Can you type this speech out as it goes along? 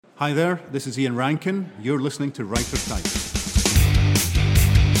Hi there, this is Ian Rankin. You're listening to Writer Type.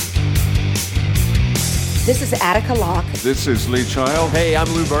 This is Attica Locke. This is Lee Child. Hey, I'm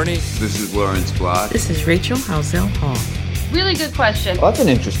Lou Burney. This is Lawrence Black. This is Rachel Housel Hall. Really good question. Well, that's an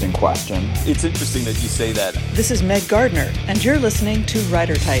interesting question. It's interesting that you say that. This is Meg Gardner, and you're listening to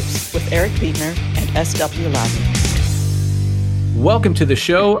Writer Types with Eric Bietner and S.W. Loudon. Welcome to the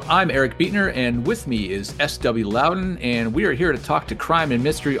show. I'm Eric Bietner, and with me is S.W. Loudon, and we are here to talk to crime and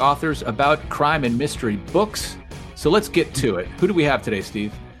mystery authors about crime and mystery books. So let's get to it. Who do we have today,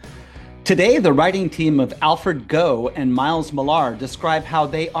 Steve? Today, the writing team of Alfred Goh and Miles Millar describe how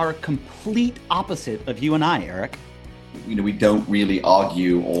they are complete opposite of you and I, Eric. We don't really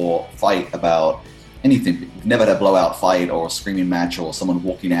argue or fight about anything. We've never had a blowout fight or a screaming match or someone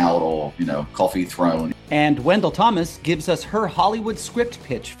walking out or, coffee thrown. And Wendell Thomas gives us her Hollywood script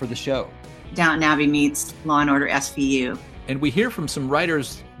pitch for the show. Downton Abbey meets Law and Order SVU. And we hear from some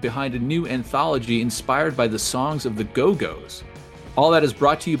writers behind a new anthology inspired by the songs of the Go-Go's. All that is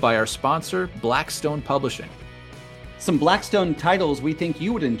brought to you by our sponsor, Blackstone Publishing. Some Blackstone titles we think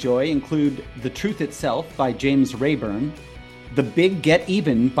you would enjoy include The Truth Itself by James Rayburn, The Big Get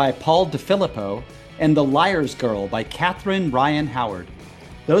Even by Paul DeFilippo, and The Liar's Girl by Catherine Ryan Howard.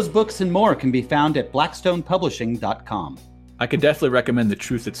 Those books and more can be found at blackstonepublishing.com. I could definitely recommend The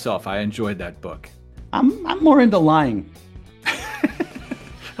Truth Itself. I enjoyed that book. I'm more into lying.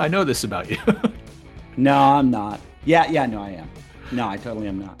 I know this about you. No, I'm not. Yeah, no, I am. No, I totally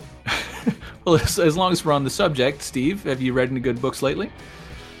am not. Well, as long as we're on the subject, Steve, have you read any good books lately?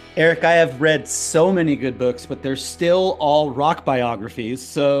 Eric, I have read so many good books, but they're still all rock biographies.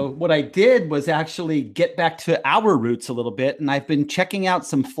 So what I did was actually get back to our roots a little bit, and I've been checking out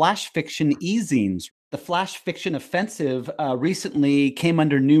some flash fiction e-zines. The Flash Fiction Offensive recently came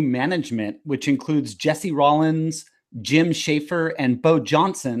under new management, which includes Jesse Rollins, Jim Schaefer, and Bo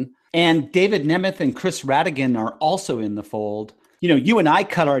Johnson. And David Nemeth and Chris Radigan are also in the fold. You and I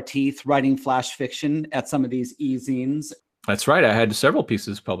cut our teeth writing flash fiction at some of these e-zines. That's right. I had several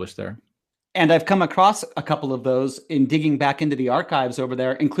pieces published there. And I've come across a couple of those in digging back into the archives over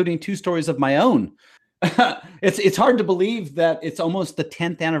there, including 2 stories of my own. It's hard to believe that it's almost the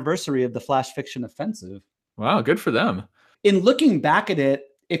 10th anniversary of the Flash Fiction Offensive. Wow, good for them. In looking back at it,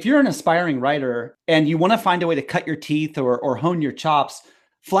 if you're an aspiring writer and you want to find a way to cut your teeth or hone your chops,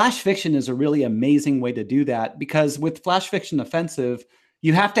 flash fiction is a really amazing way to do that, because with Flash Fiction Offensive,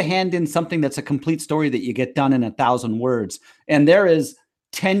 you have to hand in something that's a complete story that you get done in 1,000 words. And there is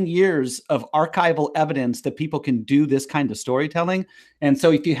 10 years of archival evidence that people can do this kind of storytelling. And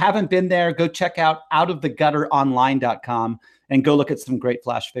so if you haven't been there, go check out outofthegutteronline.com and go look at some great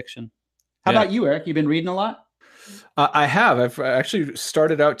flash fiction. How about you, Eric? You've been reading a lot? I have. I've actually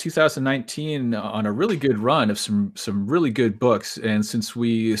started out 2019 on a really good run of some really good books. And since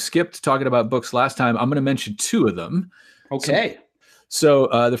we skipped talking about books last time, I'm going to mention 2 of them. Okay. So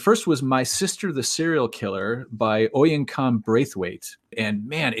the first was My Sister the Serial Killer by Oyinkam Braithwaite. And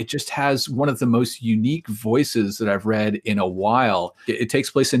man, it just has one of the most unique voices that I've read in a while. It takes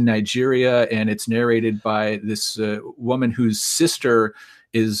place in Nigeria, and it's narrated by this woman whose sister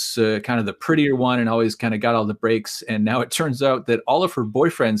is kind of the prettier one and always kind of got all the breaks. And now it turns out that all of her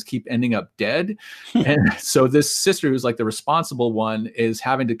boyfriends keep ending up dead. And so this sister, who's like the responsible one, is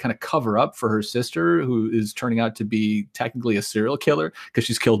having to kind of cover up for her sister, who is turning out to be technically a serial killer because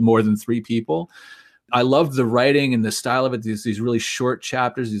she's killed more than 3 people. I loved the writing and the style of it. These really short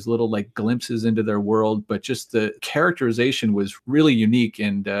chapters, these little like glimpses into their world, but just the characterization was really unique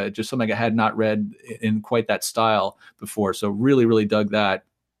and just something I had not read in quite that style before. So really, really dug that.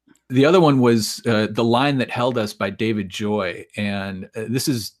 The other one was The Line That Held Us by David Joy. And this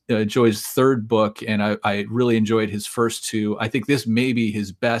is Joy's 3rd book, and I really enjoyed his first 2. I think this may be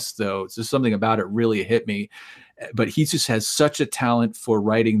his best, though. It's just something about it really hit me. But he just has such a talent for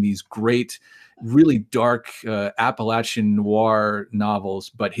writing these great, really dark Appalachian noir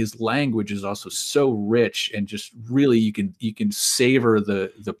novels, but his language is also so rich and just really you can savor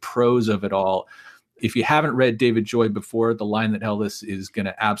the prose of it all. If you haven't read David Joy before, The Line That Held Us is going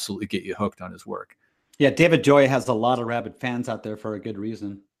to absolutely get you hooked on his work. Yeah, David Joy has a lot of rabid fans out there for a good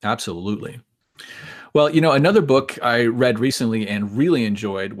reason. Absolutely. Well, another book I read recently and really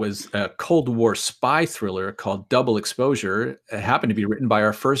enjoyed was a Cold War spy thriller called Double Exposure. It happened to be written by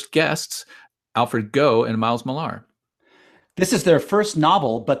our first guests, Alfred Goh and Miles Millar. This is their first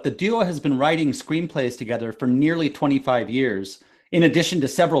novel, but the duo has been writing screenplays together for nearly 25 years. In addition to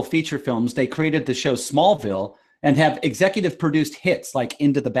several feature films, they created the show Smallville and have executive produced hits like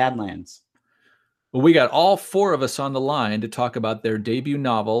Into the Badlands. Well, we got all 4 of us on the line to talk about their debut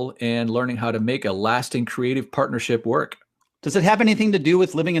novel and learning how to make a lasting creative partnership work. Does it have anything to do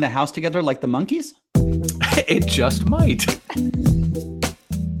with living in a house together like the monkeys? It just might.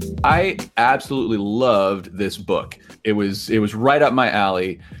 I absolutely loved this book. It was right up my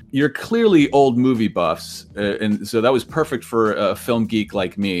alley. You're clearly old movie buffs, and so that was perfect for a film geek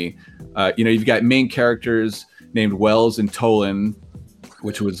like me. You've got main characters named Wells and Tolan,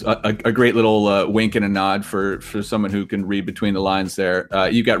 which was a great little wink and a nod for someone who can read between the lines there.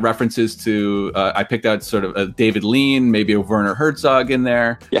 You got references to, I picked out sort of a David Lean, maybe a Werner Herzog in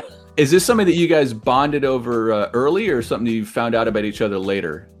there. Yeah. Is this something that you guys bonded over early, or something you found out about each other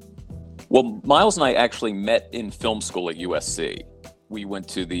later? Well, Miles and I actually met in film school at USC. We went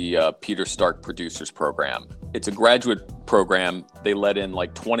to the Peter Stark Producers Program. It's a graduate program. They let in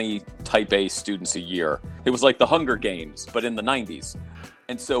like 20 Type A students a year. It was like the Hunger Games, but in the 90s.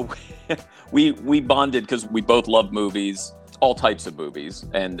 And so we bonded because we both loved movies, all types of movies.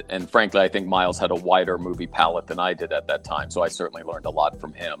 And frankly, I think Miles had a wider movie palette than I did at that time. So I certainly learned a lot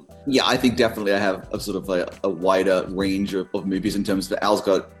from him. Yeah, I think definitely I have a sort of a wider range of movies in terms of Al's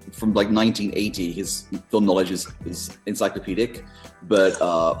got from like 1980, his film knowledge is encyclopedic, but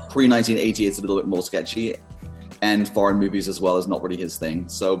pre-1980 it's a little bit more sketchy, and foreign movies as well is not really his thing.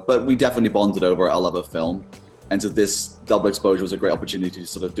 So, but we definitely bonded over our love of film. And so this double exposure was a great opportunity to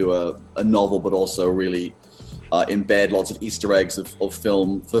sort of do a novel, but also really embed lots of Easter eggs of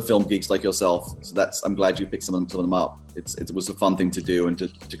film for film geeks like yourself. So I'm glad you picked some of them up. It was a fun thing to do and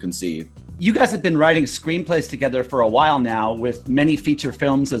to conceive. You guys have been writing screenplays together for a while now, with many feature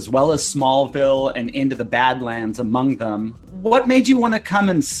films as well as Smallville and Into the Badlands among them. What made you want to come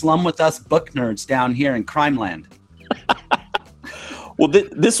and slum with us book nerds down here in Crimeland? Well,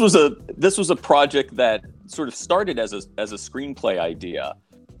 this was a project that sort of started as a screenplay idea.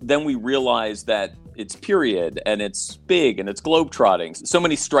 Then we realized that it's period and it's big and it's globetrotting. So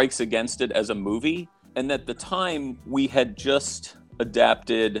many strikes against it as a movie. And at the time, we had just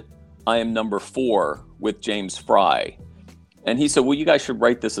adapted I Am Number 4 with James Fry. And he said, well, you guys should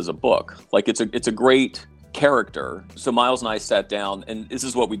write this as a book. Like, it's a great character. So Miles and I sat down, and this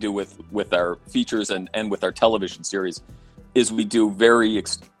is what we do with our features and with our television series, is we do very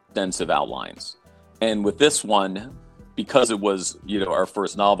extensive outlines. And with this one, because it was, our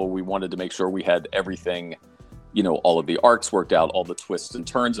first novel, we wanted to make sure we had everything, all of the arcs worked out, all the twists and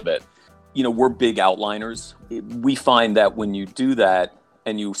turns of it. We're big outliners. We find that when you do that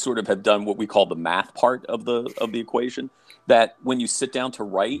and you sort of have done what we call the math part of the equation, that when you sit down to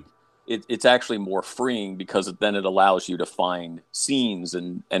write, it's actually more freeing, because then it allows you to find scenes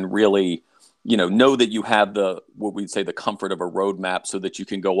and really, know that you have what we'd say the comfort of a roadmap, so that you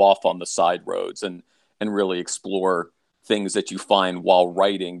can go off on the side roads and really explore things that you find while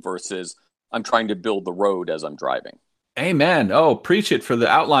writing versus I'm trying to build the road as I'm driving. Amen. Oh, preach it for the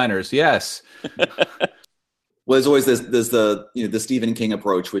outliners. Yes. Well, there's always there's the Stephen King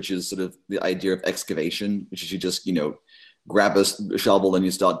approach, which is sort of the idea of excavation, which is you just, grab a shovel and you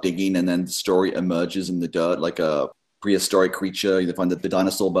start digging, and then the story emerges in the dirt like a prehistoric creature. You find the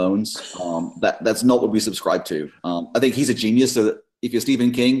dinosaur bones. That's not what we subscribe to. I think he's a genius. So if you're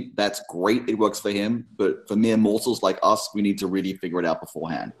Stephen King, that's great. It works for him. But for mere mortals like us, we need to really figure it out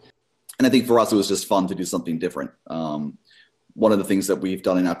beforehand. And I think for us, it was just fun to do something different. One of the things that we've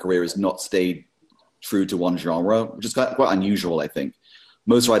done in our career is not stay true to one genre, which is quite unusual, I think.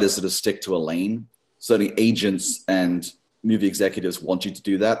 Most writers sort of stick to a lane. Certainly agents and movie executives want you to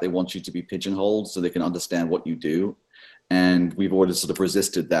do that. They want you to be pigeonholed so they can understand what you do. And we've always sort of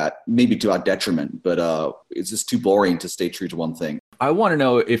resisted that, maybe to our detriment, but it's just too boring to stay true to one thing. I want to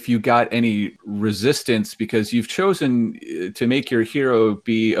know if you got any resistance, because you've chosen to make your hero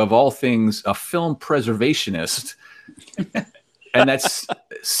be, of all things, a film preservationist. And that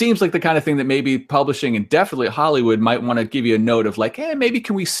seems like the kind of thing that maybe publishing and definitely Hollywood might want to give you a note of like, hey, maybe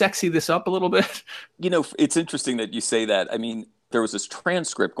can we sexy this up a little bit? It's interesting that you say that. I mean, there was this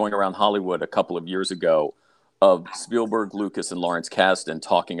transcript going around Hollywood a couple of years ago of Spielberg, Lucas, and Lawrence Kasdan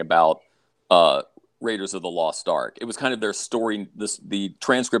talking about Raiders of the Lost Ark. It was kind of their story, the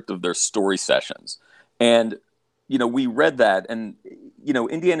transcript of their story sessions. And, we read that, and,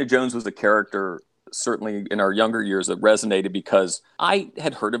 Indiana Jones was a character certainly in our younger years that resonated because I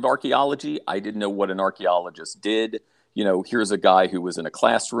had heard of archaeology. I didn't know what an archaeologist did. Here's a guy who was in a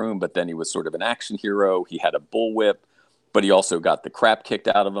classroom, but then he was sort of an action hero. He had a bullwhip, but he also got the crap kicked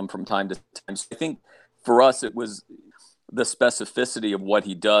out of him from time to time. So I think for us, it was the specificity of what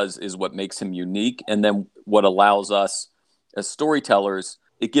he does is what makes him unique. And then what allows us as storytellers,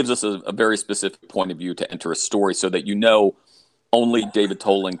 it gives us a very specific point of view to enter a story so that only David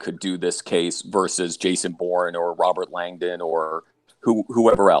Tolan could do this case versus Jason Bourne or Robert Langdon or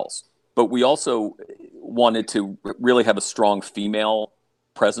whoever else. but we also wanted to really have a strong female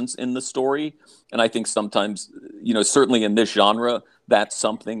presence in the story. And I think sometimes, certainly in this genre, that's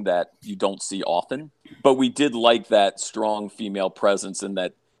something that you don't see often. But we did like that strong female presence, and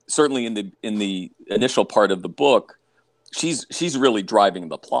that certainly in the initial part of the book, she's really driving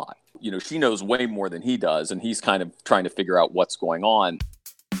the plot. She knows way more than he does, and he's kind of trying to figure out what's going on.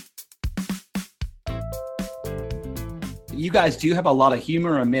 You guys do have a lot of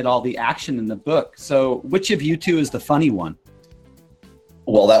humor amid all the action in the book. So which of you two is the funny one?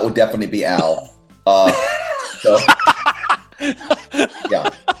 Well, that would definitely be Al. Yeah.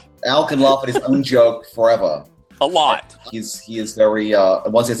 Al can laugh at his own joke forever. A lot. He is very,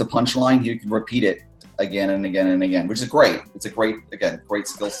 once he has a punchline, he can repeat it again and again and again, which is great. It's a great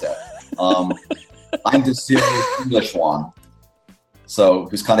skill set. I'm the serious English one. So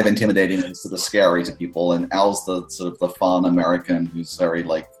who's kind of intimidating and sort of scary to people. And Al's the sort of the fun American who's very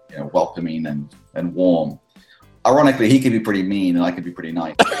welcoming and warm. Ironically, he can be pretty mean and I can be pretty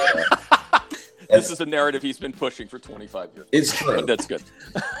nice. This is a narrative he's been pushing for 25 years. It's true. That's good.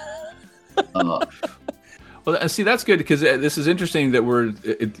 Well, see, that's good because this is interesting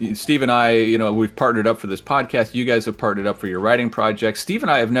that Steve and I, we've partnered up for this podcast. You guys have partnered up for your writing project. Steve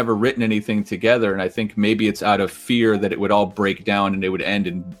and I have never written anything together, and I think maybe it's out of fear that it would all break down and it would end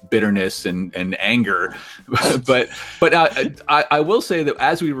in bitterness and anger. but I will say that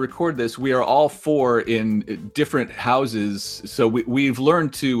as we record this, we are all four in different houses, so we've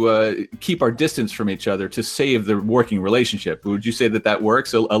learned to keep our distance from each other to save the working relationship. Would you say that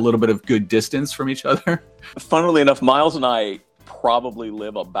works? A little bit of good distance from each other? Funnily enough, Miles and I probably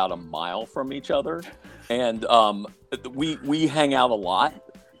live about a mile from each other, and we hang out a lot.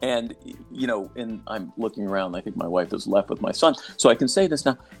 And I'm looking around. I think my wife is left with my son, so I can say this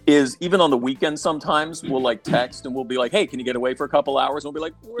now. Is even on the weekends, sometimes we'll text and we'll be like, "Hey, can you get away for a couple hours?" And we'll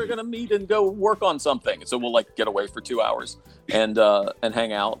be like, "We're gonna meet and go work on something." So we'll get away for 2 hours and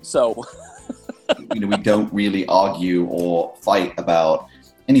hang out. So we don't really argue or fight about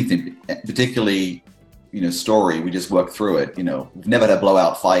anything, particularly. Story, we just work through it. We've never had a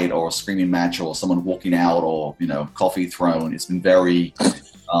blowout fight or a screaming match or someone walking out or, coffee thrown. It's been very,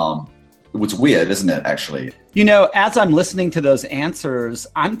 it's weird, isn't it, actually? As I'm listening to those answers,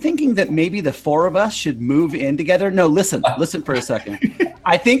 I'm thinking that maybe the four of us should move in together. No, listen for a second.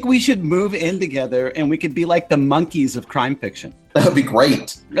 I think we should move in together and we could be like the monkeys of crime fiction. That would be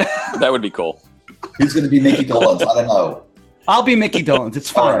great. That would be cool. Who's going to be Mickey Dolenz? I don't know. I'll be Mickey Dolenz.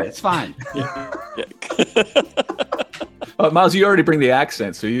 It's fine. Right. It's fine. Yeah. Miles, you already bring the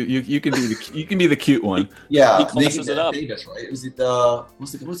accent, so you can be the cute one. Yeah, he classes it up. Davis, right? Was it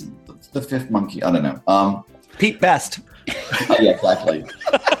what's the fifth monkey? I don't know. Pete Best. Yeah, exactly.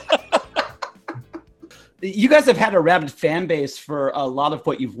 You guys have had a rabid fan base for a lot of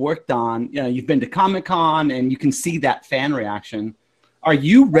what you've worked on. You've been to Comic-Con, and you can see that fan reaction. Are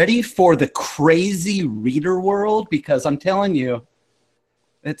you ready for the crazy reader world? Because I'm telling you,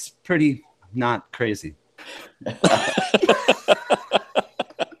 it's pretty not crazy.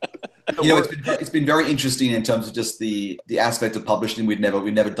 It's been very interesting in terms of just the aspect of publishing. We've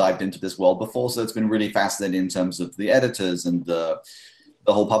never dived into this world before, so it's been really fascinating in terms of the editors and the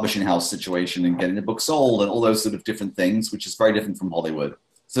whole publishing house situation and getting the book sold and all those sort of different things, which is very different from Hollywood.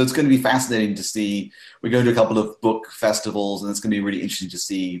 So it's going to be fascinating to see. We're going to a couple of book festivals, and it's going to be really interesting to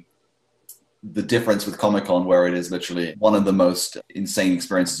see the difference with Comic-Con, where it is literally one of the most insane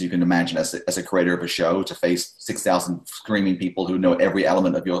experiences you can imagine as a creator of a show, to face 6,000 screaming people who know every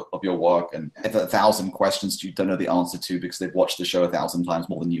element of your work and 1,000 questions you don't know the answer to because they've watched the show 1,000 times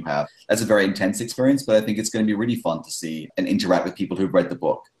more than you have. That's a very intense experience, but I think it's going to be really fun to see and interact with people who've read the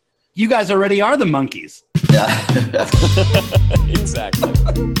book. You guys already are the monkeys. Yeah. Exactly.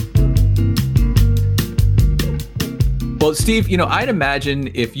 Well, Steve, I'd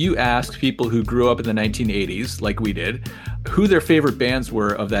imagine if you asked people who grew up in the 1980s, like we did, who their favorite bands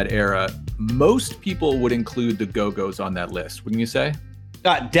were of that era, most people would include the Go-Go's on that list, wouldn't you say?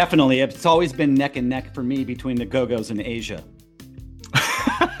 Definitely. It's always been neck and neck for me between the Go-Go's and Asia.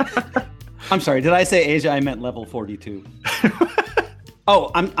 I'm sorry. Did I say Asia? I meant Level 42.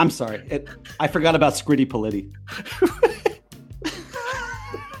 Oh, I'm sorry. I forgot about Scritti Politti.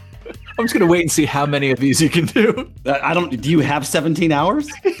 I'm just going to wait and see how many of these you can do. Do you have 17 hours?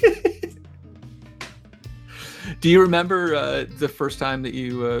 Do you remember the first time that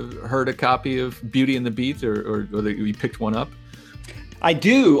you heard a copy of Beauty and the Beast or that you picked one up? I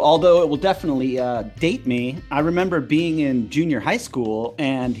do, although it will definitely date me. I remember being in junior high school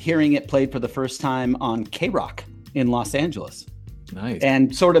and hearing it played for the first time on K-Rock in Los Angeles. Nice.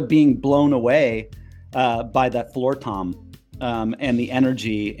 And sort of being blown away by that floor tom and the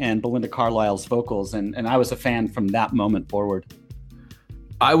energy and Belinda Carlisle's vocals. And I was a fan from that moment forward.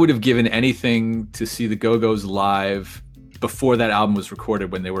 I would have given anything to see the Go-Go's live before that album was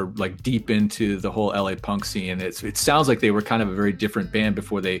recorded, when they were like deep into the whole LA punk scene. It sounds like they were kind of a very different band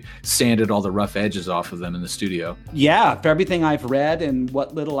before they sanded all the rough edges off of them in the studio. Yeah, for everything I've read and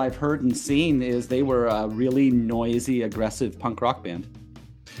what little I've heard and seen, is they were a really noisy, aggressive punk rock band.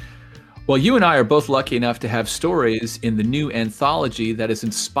 Well, you and I are both lucky enough to have stories in the new anthology that is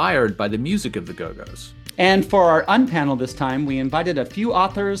inspired by the music of the Go-Go's. And for our unpanel this time, we invited a few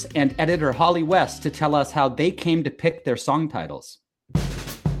authors and editor Holly West to tell us how they came to pick their song titles.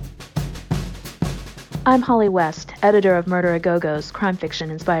 I'm Holly West, editor of Murder a Go-Go's, crime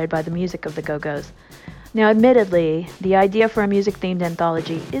fiction inspired by the music of the Go-Go's. Now, admittedly, the idea for a music-themed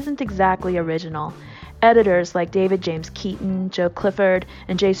anthology isn't exactly original. Editors like David James Keaton, Joe Clifford,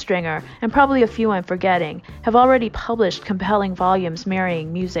 and Jay Stringer, and probably a few I'm forgetting, have already published compelling volumes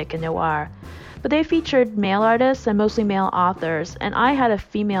marrying music and noir. But they featured male artists and mostly male authors, and I had a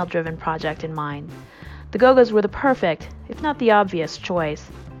female-driven project in mind. The Go-Go's were the perfect, if not the obvious, choice.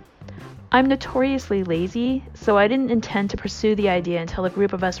 I'm notoriously lazy, so I didn't intend to pursue the idea until a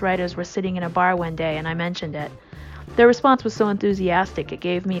group of us writers were sitting in a bar one day and I mentioned it. Their response was so enthusiastic, it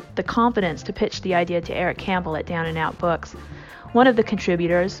gave me the confidence to pitch the idea to Eric Campbell at Down and Out Books. One of the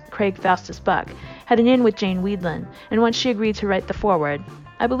contributors, Craig Faustus Buck, had an in with Jane Weedland, and once she agreed to write the foreword,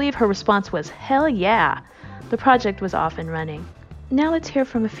 I believe her response was, "Hell yeah!" The project was off and running. Now let's hear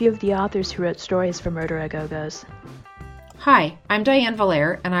from a few of the authors who wrote stories for Murder a Go-Go's. Hi, I'm Diane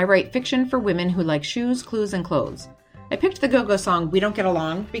Valere, and I write fiction for women who like shoes, clues, and clothes. I picked the Go-Go song We Don't Get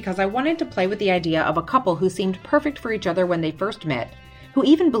Along because I wanted to play with the idea of a couple who seemed perfect for each other when they first met, who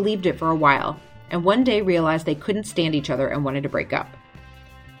even believed it for a while, and one day realized they couldn't stand each other and wanted to break up.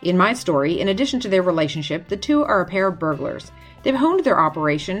 In my story, in addition to their relationship, the two are a pair of burglars. They've honed their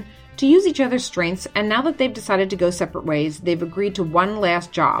operation to use each other's strengths, and now that they've decided to go separate ways, they've agreed to one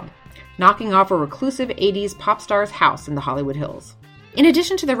last job, knocking off a reclusive 80s pop star's house in the Hollywood Hills. In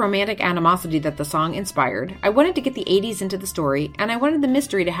addition to the romantic animosity that the song inspired, I wanted to get the 80s into the story, and I wanted the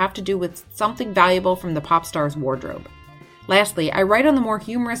mystery to have to do with something valuable from the pop star's wardrobe. Lastly, I write on the more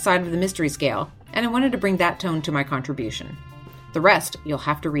humorous side of the mystery scale, and I wanted to bring that tone to my contribution. The rest you'll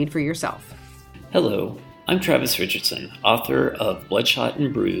have to read for yourself. Hello, I'm Travis Richardson, author of Bloodshot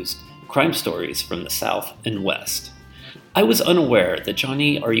and Bruised, crime stories from the South and West. I was unaware that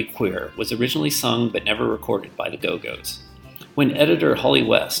Johnny Are You Queer was originally sung but never recorded by the Go-Go's. When editor Holly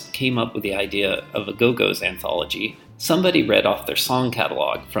West came up with the idea of a Go-Go's anthology, somebody read off their song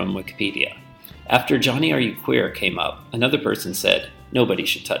catalog from Wikipedia. After Johnny Are You Queer came up, another person said, nobody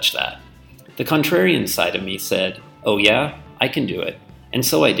should touch that. The contrarian side of me said, oh yeah, I can do it. And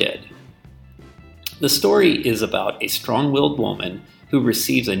so I did. The story is about a strong-willed woman who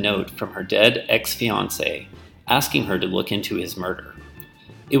receives a note from her dead ex-fiancé asking her to look into his murder.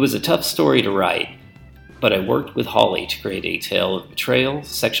 It was a tough story to write, but I worked with Holly to create a tale of betrayal,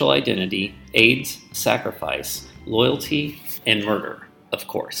 sexual identity, AIDS, sacrifice, loyalty, and murder, of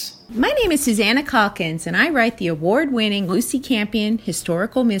course. My name is Susanna Calkins, and I write the award-winning Lucy Campion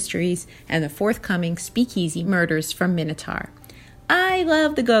Historical Mysteries and the forthcoming Speakeasy Murders from Minotaur. I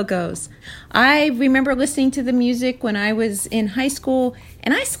love the Go-Go's. I remember listening to the music when I was in high school,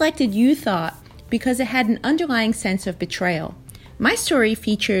 and I selected You Thought because it had an underlying sense of betrayal. My story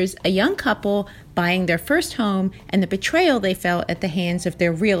features a young couple buying their first home and the betrayal they felt at the hands of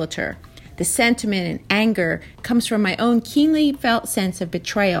their realtor. The sentiment and anger comes from my own keenly felt sense of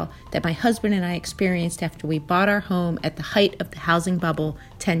betrayal that my husband and I experienced after we bought our home at the height of the housing bubble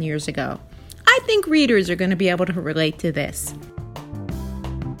 10 years ago. I think readers are going to be able to relate to this.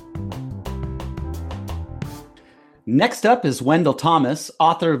 Next up is Wendell Thomas,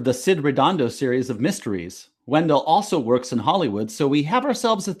 author of the Sid Redondo series of mysteries. Wendell also works in Hollywood, so we have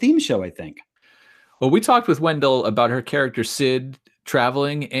ourselves a theme show, I think. Well, we talked with Wendell about her character Sid,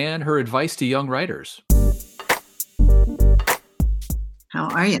 traveling, and her advice to young writers. How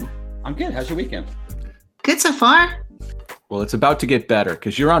are you? I'm good. How's your weekend? Good so far. Well, it's about to get better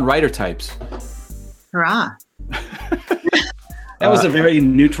because you're on Writer Types. Hurrah. That was a very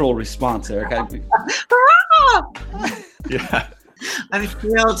neutral response, Eric. Hurrah! Yeah. I'm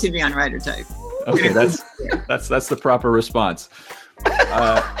thrilled to be on Writer Type. Okay, that's the proper response.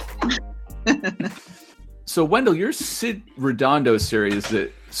 So, Wendell, your Sid Redondo series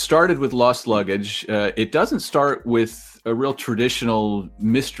that started with Lost Luggage, it doesn't start with a real traditional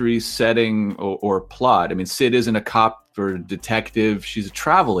mystery setting or plot. I mean, Sid isn't a cop or detective. She's a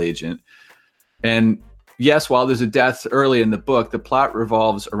travel agent. And yes, while there's a death early in the book, the plot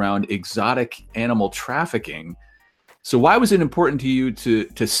revolves around exotic animal trafficking. So why was it important to you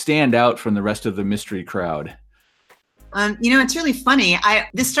to stand out from the rest of the mystery crowd? It's really funny.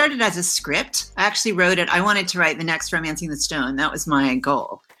 This started as a script. I actually wrote it. I wanted to write the next Romancing the Stone. That was my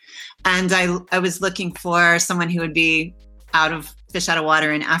goal. And I was looking for someone who would be fish out of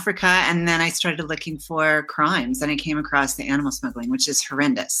water in Africa. And then I started looking for crimes, and I came across the animal smuggling, which is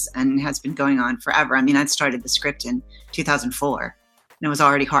horrendous and has been going on forever. I mean, I started the script in 2004 and it was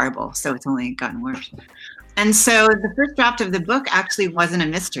already horrible. So it's only gotten worse. And so the first draft of the book actually wasn't a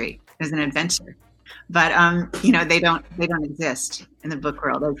mystery. It was an adventure. But, they don't exist in the book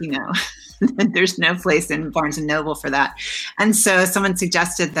world, as you know. There's no place in Barnes & Noble for that. And so someone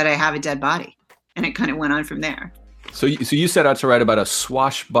suggested that I have a dead body, and it kind of went on from there. So you set out to write about a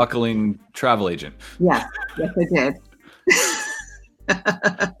swashbuckling travel agent. Yes, I did.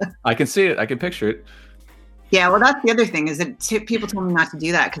 I can see it. I can picture it. Yeah, well, that's the other thing is that people told me not to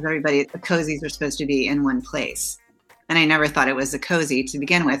do that because the cozies are supposed to be in one place. And I never thought it was a cozy to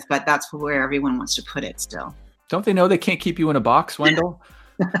begin with, but that's where everyone wants to put it still. Don't they know they can't keep you in a box, Wendell?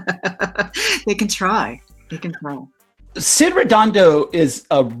 They can try. Sid Redondo is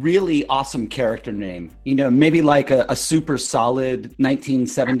a really awesome character name. Maybe like a super solid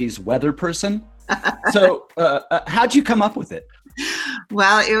 1970s weather person. So how'd you come up with it?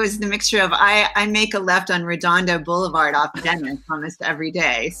 Well, it was the mixture of I make a left on Redondo Boulevard off Dennis almost every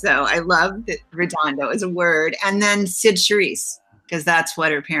day. So I love that Redondo as a word. And then Sid Charisse, because that's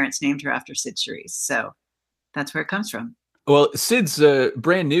what her parents named her after, Sid Charisse. So that's where it comes from. Well, Sid's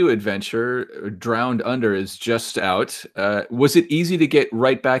brand new adventure, Drowned Under, is just out. Was it easy to get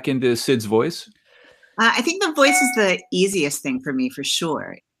right back into Sid's voice? I think the voice is the easiest thing for me, for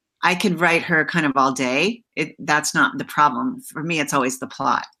sure. I could write her kind of all day. That's not the problem. For me, it's always the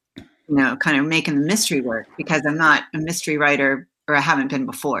plot, kind of making the mystery work, because I'm not a mystery writer, or I haven't been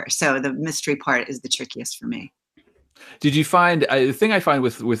before. So the mystery part is the trickiest for me. Did you find the thing I find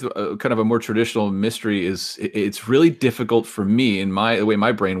with kind of a more traditional mystery is it's really difficult for me in the way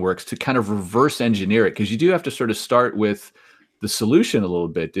my brain works to kind of reverse engineer it, because you do have to sort of start with the solution a little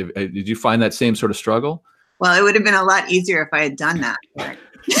bit. Did you find that same sort of struggle? Well, it would have been a lot easier if I had done that.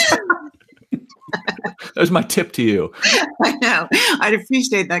 That's my tip to you. I know. I'd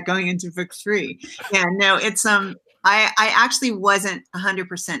appreciate that going into book 3. Yeah, no, it's I actually wasn't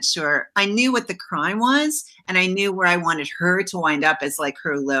 100% sure. I knew what the crime was, and I knew where I wanted her to wind up as like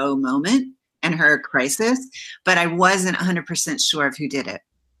her low moment and her crisis, but I wasn't 100% sure of who did it,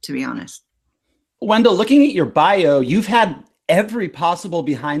 to be honest. Wendell, looking at your bio, you've had every possible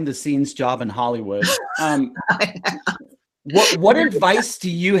behind-the-scenes job in Hollywood. What advice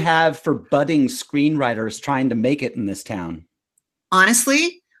do you have for budding screenwriters trying to make it in this town?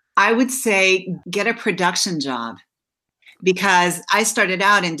 Honestly, I would say get a production job, because I started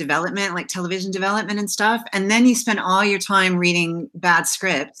out in development, like television development and stuff. And then you spend all your time reading bad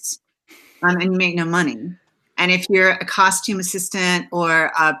scripts and you make no money. And if you're a costume assistant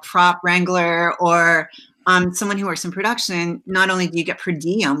or a prop wrangler or someone who works in production, not only do you get per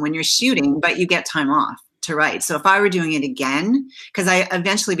diem when you're shooting, but you get time off to write. So if I were doing it again, because I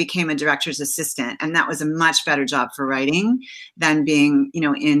eventually became a director's assistant, and that was a much better job for writing than being,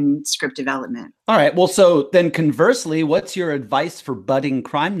 in script development. All right. Well, so then conversely, what's your advice for budding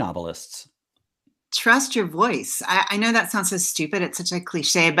crime novelists? Trust your voice. I know that sounds so stupid. It's such a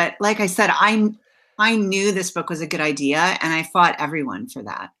cliche, but like I said, I knew this book was a good idea, and I fought everyone for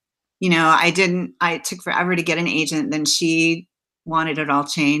that. I took forever to get an agent. Then she wanted it all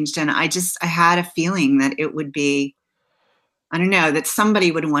changed. And I had a feeling that it would be, that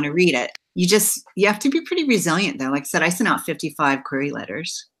somebody would want to read it. You have to be pretty resilient though. Like I said, I sent out 55 query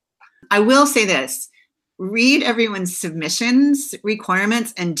letters. I will say this, read everyone's submissions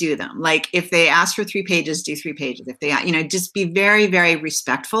requirements and do them. Like if they ask for 3 pages, do 3 pages. If they, just be very, very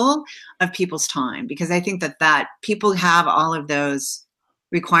respectful of people's time, because I think that people have all of those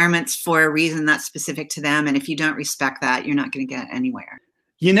requirements for a reason that's specific to them. And if you don't respect that, you're not going to get anywhere.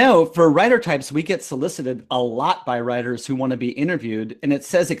 For Writer Types, we get solicited a lot by writers who want to be interviewed. And it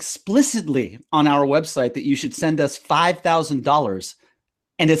says explicitly on our website that you should send us $5,000.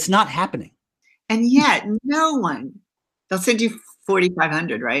 And it's not happening. And yet no one, they'll send you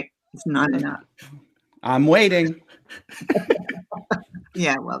 $4,500, right? It's not enough. I'm waiting.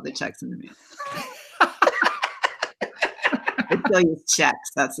 Yeah, well, the check's in the mail. They still use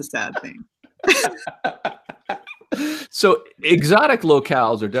checks. That's the sad thing. So exotic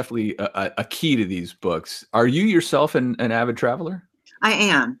locales are definitely a key to these books. Are you yourself an avid traveler? I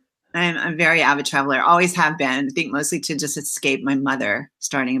am. I'm a very avid traveler. Always have been. I think mostly to just escape my mother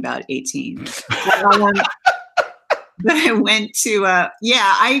starting about 18. But I went to,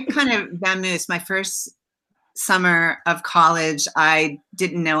 I kind of vamoosed. My first summer of college, I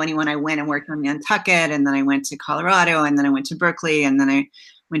didn't know anyone. I went and worked on Nantucket, and then I went to Colorado, and then I went to Berkeley, and then I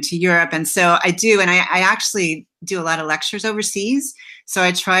went to Europe. And so I actually do a lot of lectures overseas. So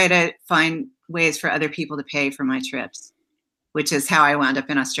I try to find ways for other people to pay for my trips, which is how I wound up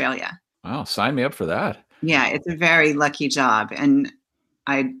in Australia. Wow, sign me up for that. Yeah, it's a very lucky job. And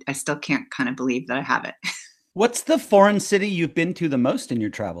I still can't kind of believe that I have it. What's the foreign city you've been to the most in your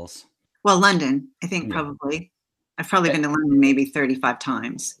travels? Well, London, I think probably. I've probably been to London maybe 35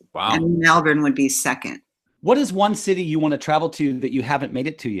 times. Wow. And Melbourne would be second. What is one city you want to travel to that you haven't made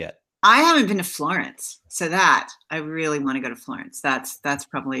it to yet? I haven't been to Florence. So that I really want to go to Florence. That's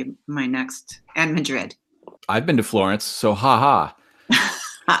probably my next, and Madrid. I've been to Florence, so ha.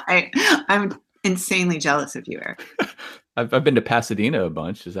 I'm insanely jealous of you, Eric. I've been to Pasadena a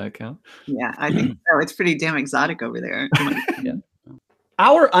bunch. Does that count? Yeah, I think so. It's pretty damn exotic over there. Yeah.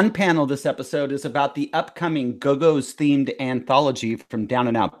 Our unpanel this episode is about the upcoming Go-Go's themed anthology from Down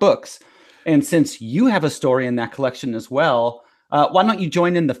and Out Books. And since you have a story in that collection as well, why don't you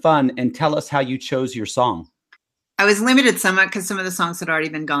join in the fun and tell us how you chose your song? I was limited somewhat because some of the songs had already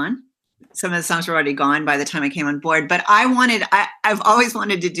been gone. Some of the songs were already gone by the time I came on board. But I've always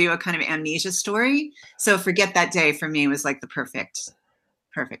wanted to do a kind of amnesia story. So Forget That Day for me was like the perfect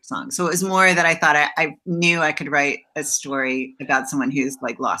song. So it was more that I thought I knew I could write a story about someone who's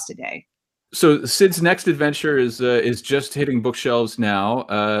like lost a day. So Sid's next adventure is just hitting bookshelves now,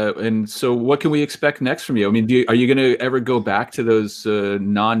 and so what can we expect next from you? I mean, are you going to ever go back to those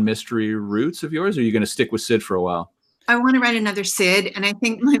non-mystery roots of yours, or are you going to stick with Sid for a while? I want to write another Sid, and I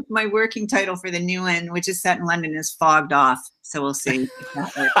think my working title for the new one, which is set in London, is Fogged Off. So we'll see if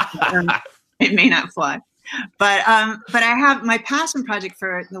that works. It may not fly. But I have my passion project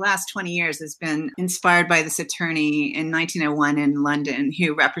for the last 20 years has been inspired by this attorney in 1901 in London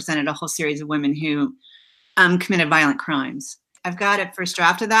who represented a whole series of women who committed violent crimes. I've got a first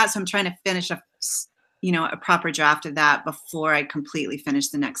draft of that, so I'm trying to finish a proper draft of that before I completely finish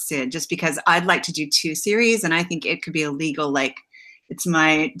the next Sid, just because I'd like to do 2 series, and I think it could be a legal, like it's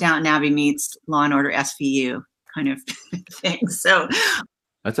my Downton Abbey meets Law and Order SVU kind of thing. So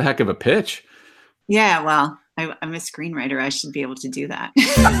that's a heck of a pitch. Yeah, well, I'm a screenwriter. I should be able to do that.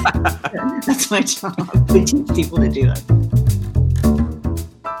 That's my job. We teach people to do it.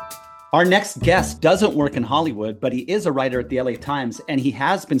 Our next guest doesn't work in Hollywood, but he is a writer at the LA Times, and he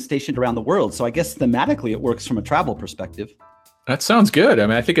has been stationed around the world. So I guess thematically it works from a travel perspective. That sounds good. I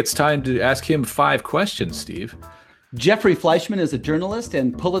mean, I think it's time to ask him 5 questions, Steve. Jeffrey Fleischman is a journalist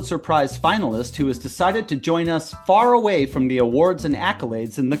and Pulitzer Prize finalist who has decided to join us far away from the awards and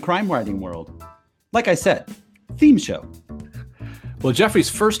accolades in the crime writing world. Like I said, theme show. Well, Jeffrey's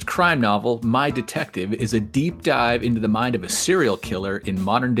first crime novel, My Detective, is a deep dive into the mind of a serial killer in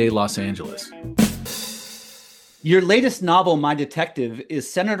modern-day Los Angeles. Your latest novel, My Detective,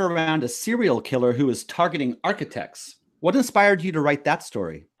 is centered around a serial killer who is targeting architects. What inspired you to write that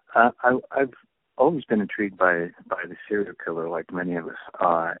story? I've always been intrigued by the serial killer, like many of us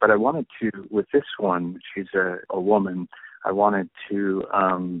are. But I wanted to, with this one, she's a woman, I wanted to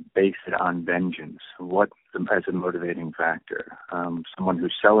base it on vengeance, as a motivating factor. Someone who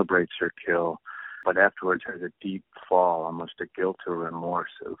celebrates her kill, but afterwards has a deep fall, almost a guilt or remorse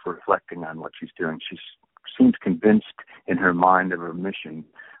of reflecting on what she's doing. She seems convinced in her mind of her mission,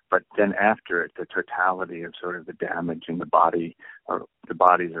 but then after it, the totality of sort of the damage in the body or the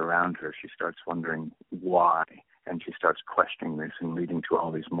bodies around her, she starts wondering why, and she starts questioning this and leading to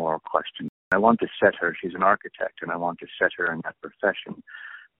all these moral questions. I want to set her, she's an architect, and I want to set her in that profession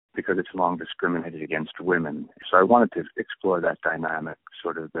because it's long discriminated against women. So I wanted to explore that dynamic,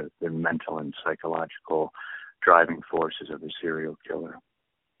 sort of the mental and psychological driving forces of the serial killer.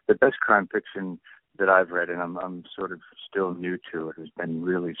 The best crime fiction that I've read, and I'm sort of still new to it, has been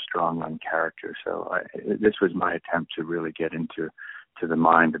really strong on character. So this was my attempt to really get into the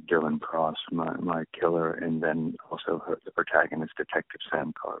mind of Dylan Cross, my killer, and then also the protagonist, Detective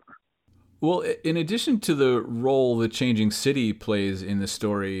Sam Carver. Well, in addition to the role the changing city plays in the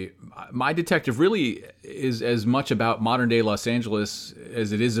story, My Detective really is as much about modern-day Los Angeles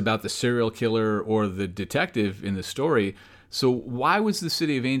as it is about the serial killer or the detective in the story. So why was the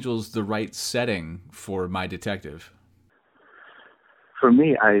City of Angels the right setting for My Detective? For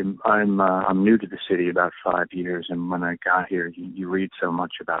me, I'm new to the city, about 5 years, and when I got here, you read so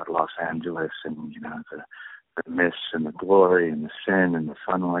much about Los Angeles and the myths and the glory and the sin and the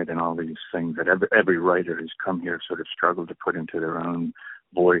sunlight and all these things that every writer who's come here sort of struggled to put into their own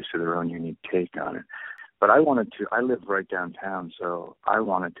voice or their own unique take on it. But I live right downtown, so I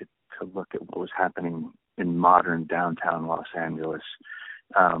wanted to look at what was happening in modern downtown Los Angeles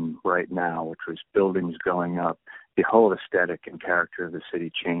right now, which was buildings going up, the whole aesthetic and character of the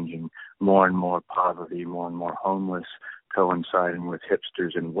city changing, more and more poverty, more and more homeless, coinciding with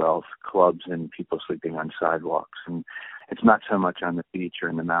hipsters and wealth, clubs and people sleeping on sidewalks. And it's not so much on the beach or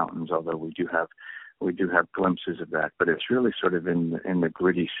in the mountains, although we do have glimpses of that, but it's really sort of in the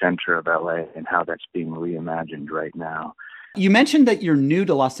gritty center of LA and how that's being reimagined right now. You mentioned that you're new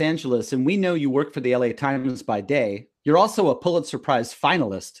to Los Angeles, and we know you work for the LA Times by day. You're also a Pulitzer Prize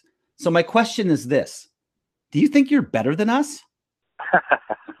finalist. So my question is this: do you think you're better than us?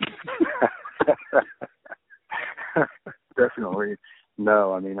 Definitely.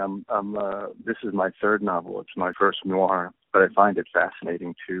 No, I mean, this is my third novel. It's my first noir, but I find it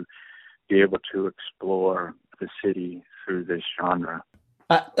fascinating to be able to explore the city through this genre.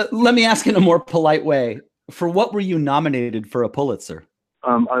 Let me ask in a more polite way. For what were you nominated for a Pulitzer?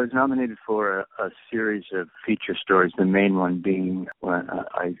 I was nominated for a series of feature stories, the main one being when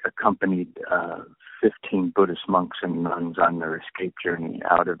I accompanied 15 Buddhist monks and nuns on their escape journey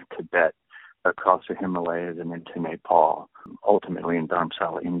out of Tibet, across the Himalayas and into Nepal, ultimately in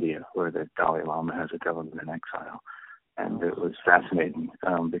Dharamsala, India, where the Dalai Lama has a government in exile. And it was fascinating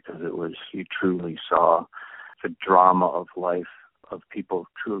because you truly saw the drama of life, of people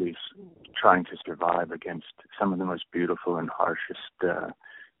truly trying to survive against some of the most beautiful and harshest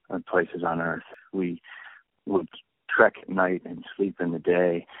places on earth. We would trek at night and sleep in the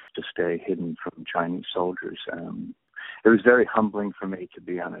day to stay hidden from Chinese soldiers. It was very humbling for me to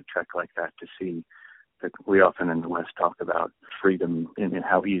be on a trek like that, to see that we often in the West talk about freedom and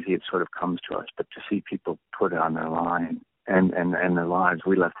how easy it sort of comes to us, but to see people put it on their line and their lives.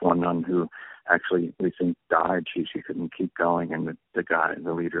 We left one nun who actually, we think, died. She couldn't keep going, and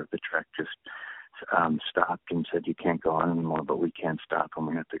the leader of the trek just stopped and said, "You can't go on anymore, but we can't stop, and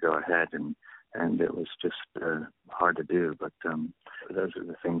we have to go ahead." And it was just hard to do, but those are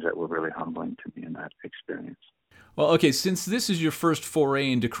the things that were really humbling to me in that experience. Well, okay, since this is your first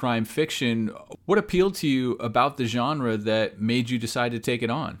foray into crime fiction, what appealed to you about the genre that made you decide to take it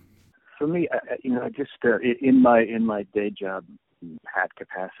on? For me, I just in my day job hat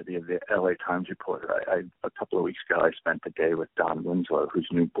capacity of the LA Times reporter, a couple of weeks ago I spent a day with Don Winslow, whose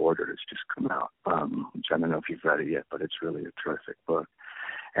new Border has just come out, which I don't know if you've read it yet, but it's really a terrific book.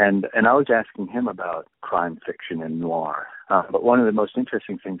 And I was asking him about crime fiction and noir. But one of the most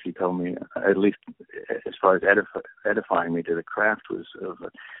interesting things he told me, at least as far as edifying me to the craft, was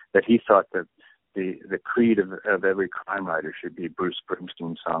that he thought that the creed of every crime writer should be Bruce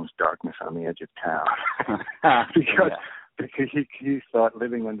Springsteen's songs "Darkness on the Edge of Town," because he thought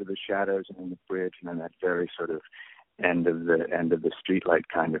living under the shadows and in the bridge and in that very sort of end of the streetlight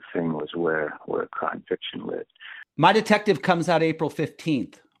kind of thing was where crime fiction lived. My Detective comes out April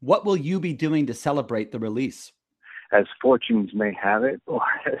 15th. What will you be doing to celebrate the release? As fortunes may have it, or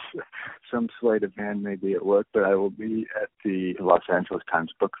as some sleight of hand may be at work, but I will be at the Los Angeles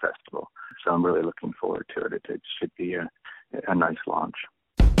Times Book Festival. So I'm really looking forward to it. It should be a nice launch.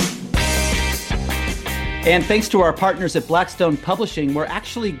 And thanks to our partners at Blackstone Publishing, we're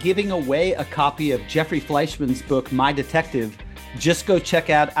actually giving away a copy of Jeffrey Fleischman's book, My Detective. Just go check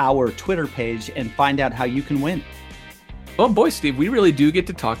out our Twitter page and find out how you can win. Well, boy, Steve, we really do get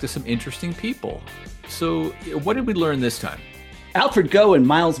to talk to some interesting people. So what did we learn this time? Alfred Goh and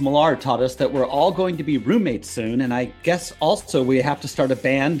Miles Millar taught us that we're all going to be roommates soon, and I guess also we have to start a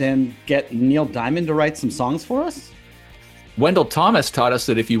band and get Neil Diamond to write some songs for us. Wendell Thomas taught us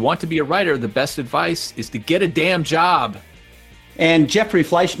that if you want to be a writer, the best advice is to get a damn job. And Jeffrey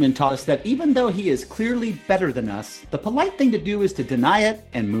Fleischman taught us that even though he is clearly better than us, the polite thing to do is to deny it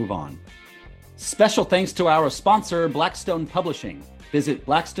and move on. Special thanks to our sponsor, Blackstone Publishing. Visit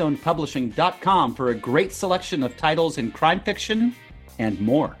blackstonepublishing.com for a great selection of titles in crime fiction and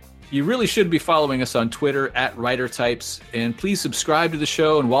more. You really should be following us on Twitter @WriterTypes, and please subscribe to the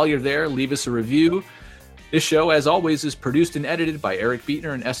show, and while you're there, leave us a review. This show, as always, is produced and edited by Eric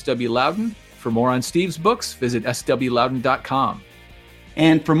Bietner and S.W. Loudon. For more on Steve's books, visit swloudon.com.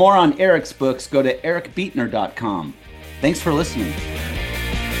 And for more on Eric's books, go to ericbietner.com. Thanks for listening.